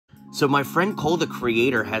So my friend Cole, the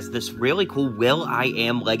creator, has this really cool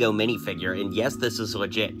Will.I.Am Lego minifigure, and yes, this is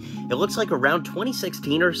legit. It looks like around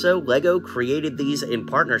 2016 or so, Lego created these in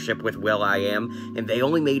partnership with Will.I.Am, and they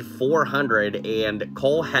only made 400, and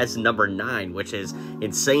Cole has number 9, which is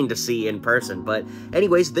insane to see in person. But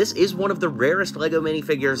anyways, this is one of the rarest Lego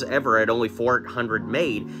minifigures ever at only 400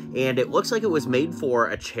 made, and it looks like it was made for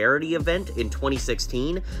a charity event in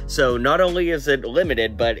 2016, so not only is it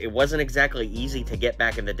limited, but it wasn't exactly easy to get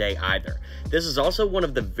back in the day either. This is also one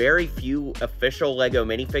of the very few official LEGO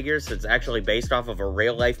minifigures that's actually based off of a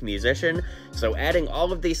real-life musician, so adding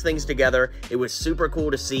all of these things together, it was super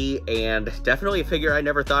cool to see, and definitely a figure I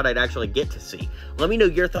never thought I'd actually get to see. Let me know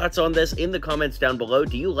your thoughts on this in the comments down below.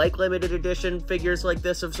 Do you like limited edition figures like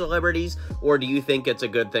this of celebrities, or do you think it's a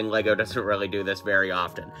good thing LEGO doesn't really do this very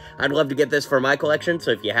often? I'd love to get this for my collection,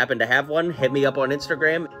 so if you happen to have one, hit me up on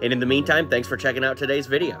Instagram, and in the meantime, thanks for checking out today's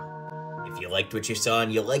video. If you liked what you saw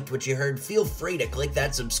and you liked what you heard, feel free to click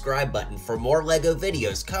that subscribe button for more LEGO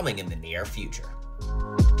videos coming in the near future.